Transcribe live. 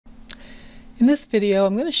In this video,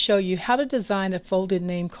 I'm going to show you how to design a folded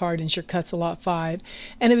name card in SCAL5.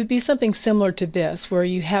 And it would be something similar to this, where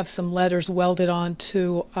you have some letters welded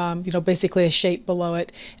onto, basically a shape below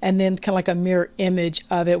it, and then kind of like a mirror image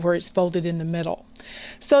of it where it's folded in the middle.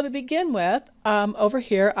 So to begin with, over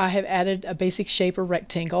here I have added a basic shape or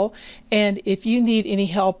rectangle, and if you need any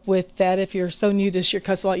help with that, if you're so new to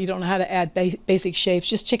SCAL you don't know how to add basic shapes,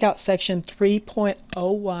 just check out section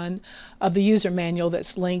 3.01 of the user manual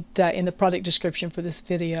that's linked in the product description for this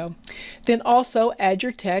video. Then also add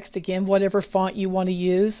your text, again whatever font you want to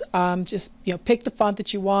use. Just pick the font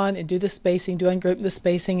that you want and do the spacing, do ungroup the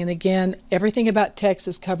spacing, and again everything about text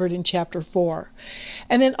is covered in chapter 4.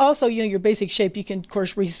 And then also your basic shape, you can of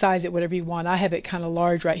course resize it whatever you want. I have it kind of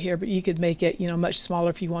large right here, but you could make it much smaller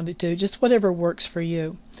if you wanted to, just whatever works for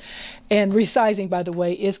you. And resizing, by the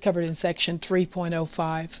way, is covered in section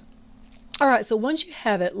 3.05. Alright, so once you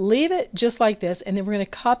have it, leave it just like this, and then we're going to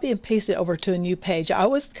copy and paste it over to a new page. I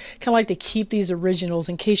always kind of like to keep these originals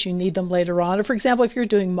in case you need them later on. Or for example, if you're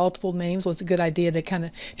doing multiple names, well, it's a good idea to kind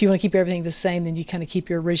of, if you want to keep everything the same, then you kind of keep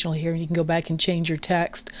your original here and you can go back and change your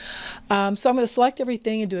text. So I'm going to select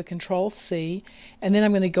everything and do a Control-C, and then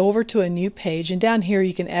I'm going to go over to a new page, and down here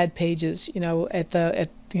you can add pages,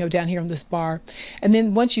 down here on this bar. And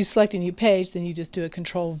then once you select a new page, then you just do a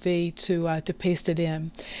Control-V to paste it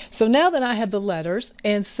in. So now that I have the letters,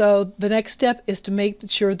 and so the next step is to make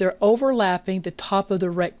sure they're overlapping the top of the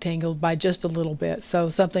rectangle by just a little bit. So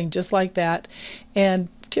something just like that. And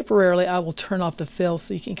temporarily I will turn off the fill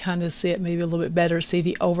so you can kind of see it maybe a little bit better, see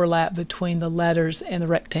the overlap between the letters and the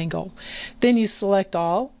rectangle. Then you select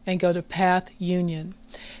all and go to Path Union.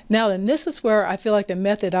 Now then, this is where I feel like the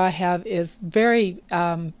method I have is very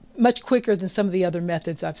much quicker than some of the other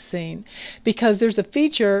methods I've seen, because there's a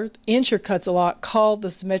feature in SCAL called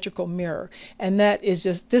the Symmetrical Mirror, and that is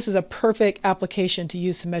just, this is a perfect application to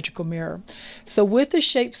use Symmetrical Mirror. So with the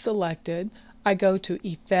shape selected, I go to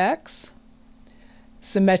Effects,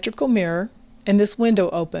 Symmetrical Mirror, and this window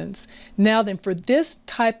opens. Now then, for this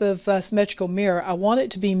type of symmetrical mirror, I want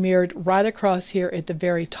it to be mirrored right across here at the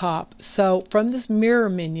very top. So from this mirror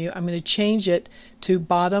menu, I'm going to change it to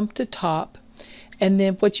bottom to top. And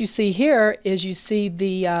then what you see here is you see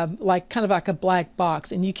the kind of like a black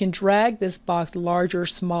box, and you can drag this box larger or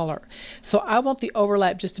smaller. So I want the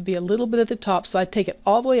overlap just to be a little bit at the top, so I take it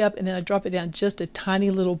all the way up and then I drop it down just a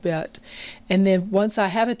tiny little bit. And then once I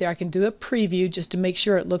have it there, I can do a preview just to make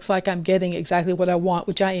sure it looks like I'm getting exactly what I want,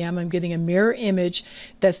 which I am. I'm getting a mirror image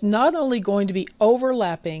that's not only going to be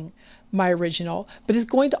overlapping my original, but it's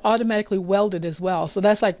going to automatically weld it as well. So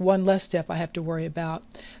that's like one less step I have to worry about.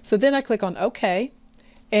 So then I click on OK,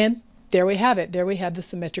 and there we have it. There we have the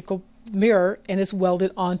symmetrical mirror, and it's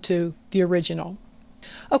welded onto the original.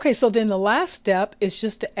 Okay, so then the last step is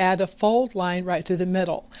just to add a fold line right through the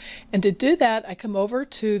middle. And to do that, I come over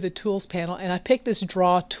to the Tools panel and I pick this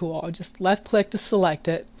Draw tool. I just left click to select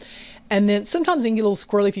it. And then sometimes it can get a little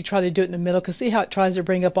squirrely if you try to do it in the middle, because see how it tries to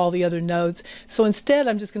bring up all the other nodes. So instead,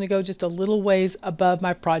 I'm just going to go just a little ways above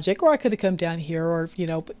my project, or I could have come down here, or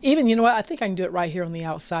even what, I think I can do it right here on the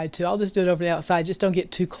outside too. I'll just do it over the outside. Just don't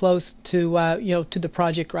get too close to to the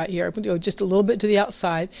project right here. I'm going to go just a little bit to the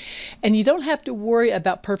outside, and you don't have to worry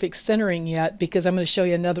about perfect centering yet, because I'm going to show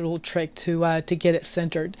you another little trick to get it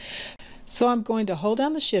centered. So I'm going to hold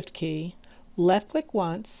down the Shift key, left click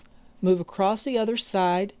once, move across the other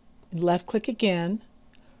side, left click again,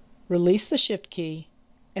 release the Shift key,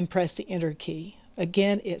 and press the Enter key.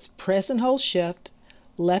 Again, it's press and hold Shift,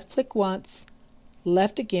 left click once,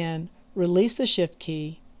 left again, release the Shift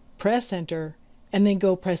key, press Enter, and then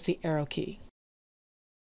go press the arrow key.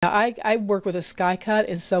 Now I work with a SCAL5,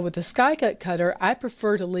 and so with the SCAL5 cutter, I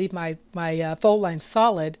prefer to leave my fold line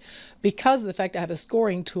solid because of the fact I have a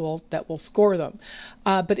scoring tool that will score them.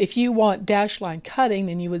 But if you want dash line cutting,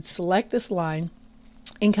 then you would select this line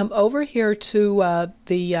and come over here to well,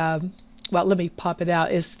 let me pop it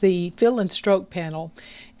out. It's the Fill and Stroke panel.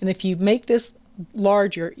 And if you make this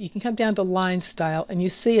larger, you can come down to Line Style, and you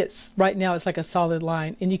see it's right now it's like a solid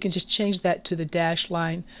line, and you can just change that to the dash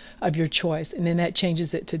line of your choice, and then that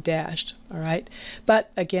changes it to dashed. All right,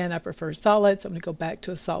 but again, I prefer solid, so I'm going to go back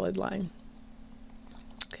to a solid line.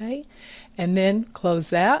 Okay, and then close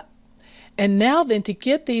that. And now then, to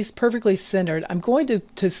get these perfectly centered, I'm going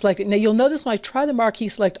to select it. Now you'll notice when I try to marquee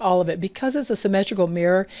select all of it, because it's a symmetrical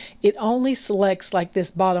mirror, it only selects like this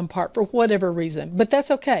bottom part for whatever reason. But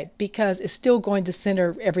that's okay, because it's still going to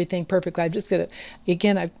center everything perfectly. I'm just going to,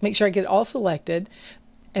 again, I make sure I get it all selected.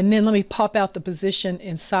 And then let me pop out the Position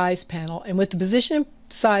and Size panel. And with the Position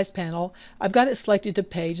size panel. I've got it selected to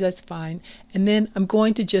page, that's fine. And then I'm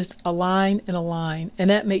going to just align and align, and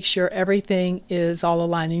that makes sure everything is all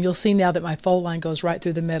aligned. And you'll see now that my fold line goes right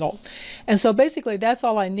through the middle. And so basically that's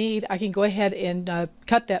all I need. I can go ahead and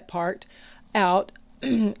cut that part out.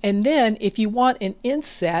 And then if you want an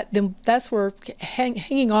inset, then that's where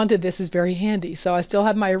hanging on to this is very handy. So I still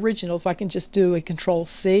have my original, so I can just do a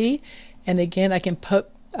Control-C, and again I can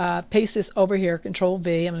paste this over here,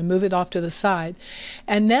 Control-V. I'm going to move it off to the side.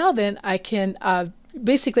 And now then I can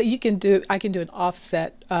basically I can do an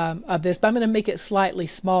offset of this, but I'm going to make it slightly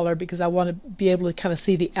smaller because I want to be able to kind of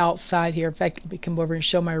see the outside here. In fact, let me come over and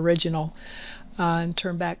show my original and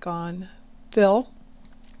turn back on fill.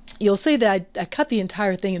 You'll see that I cut the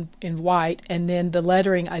entire thing in white, and then the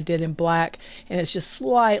lettering I did in black, and it's just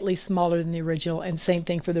slightly smaller than the original, and same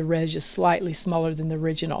thing for the red, just slightly smaller than the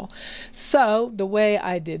original. So the way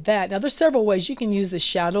I did that, now there's several ways you can use the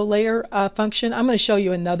shadow layer function. I'm going to show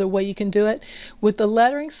you another way you can do it. With the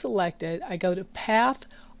lettering selected, I go to Path,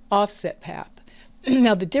 Offset Path.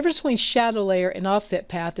 Now the difference between shadow layer and offset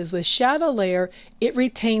path is with shadow layer it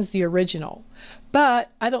retains the original,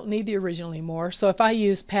 but I don't need the original anymore. So if I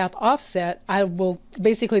use path offset, I will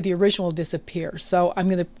basically the original will disappear. So I'm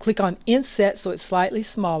going to click on inset so it's slightly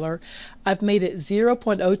smaller. I've made it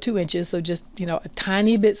 0.02 inches, so just a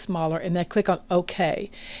tiny bit smaller, and then click on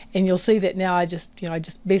OK, and you'll see that now I just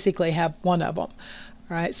basically have one of them. All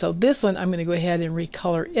right, so this one I'm going to go ahead and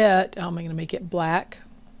recolor it. I'm going to make it black.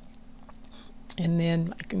 And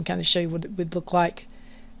then I can kind of show you what it would look like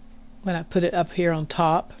when I put it up here on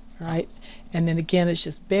top, right? And then again, it's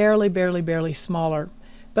just barely smaller.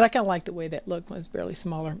 But I kind of like the way that looked when it's barely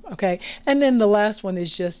smaller, okay? And then the last one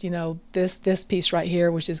is just, this piece right here,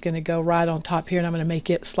 which is going to go right on top here, and I'm going to make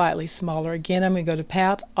it slightly smaller. Again, I'm going to go to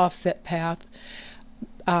Path, Offset Path.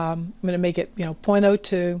 I'm going to make it,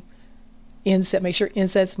 0.02, Inset, make sure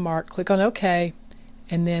Inset's marked, click on OK.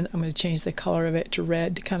 And then I'm going to change the color of it to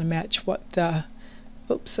red to kind of match what,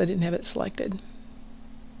 oops, I didn't have it selected.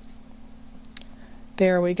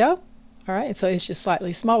 There we go. All right, so it's just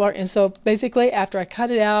slightly smaller. And so basically after I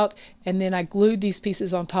cut it out and then I glued these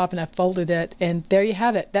pieces on top and I folded it, and there you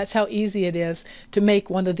have it. That's how easy it is to make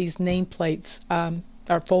one of these nameplates,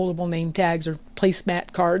 or foldable name tags, or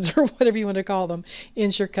placemat cards, or whatever you want to call them, in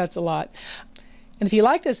SureCuts-A-Lot. And if you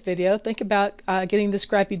like this video, think about getting the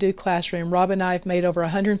Scrappy-Doo Classroom. Rob and I have made over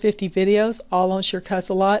 150 videos, all on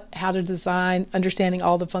SureCuts-A-Lot, how to design, understanding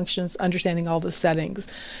all the functions, understanding all the settings.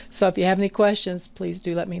 So if you have any questions, please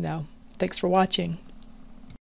do let me know. Thanks for watching.